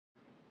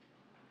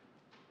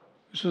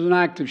This was an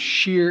act of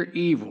sheer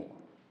evil.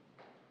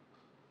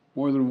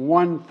 More than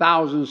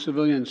 1,000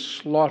 civilians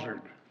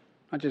slaughtered,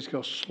 not just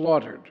killed,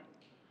 slaughtered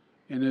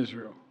in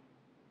Israel.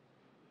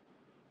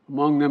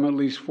 Among them, at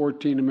least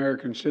 14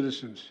 American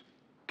citizens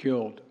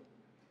killed.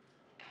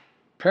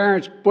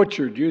 Parents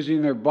butchered,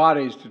 using their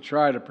bodies to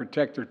try to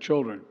protect their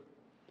children.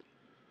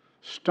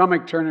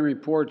 Stomach-turning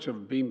reports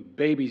of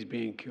babies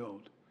being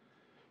killed.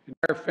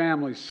 Entire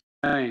families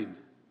slain.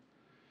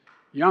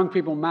 Young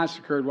people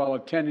massacred while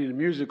attending a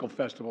musical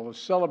festival to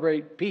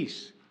celebrate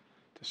peace.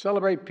 To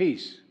celebrate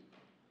peace.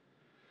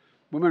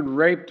 Women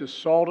raped,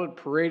 assaulted,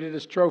 paraded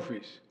as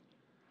trophies.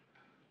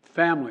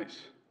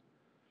 Families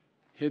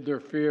hid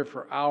their fear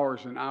for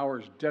hours and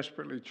hours,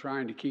 desperately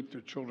trying to keep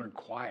their children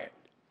quiet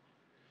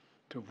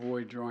to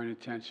avoid drawing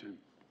attention.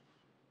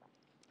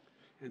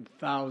 And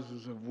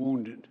thousands of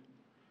wounded,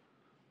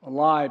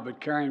 alive but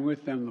carrying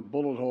with them the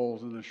bullet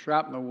holes and the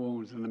shrapnel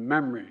wounds and the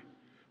memory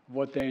of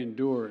what they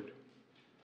endured.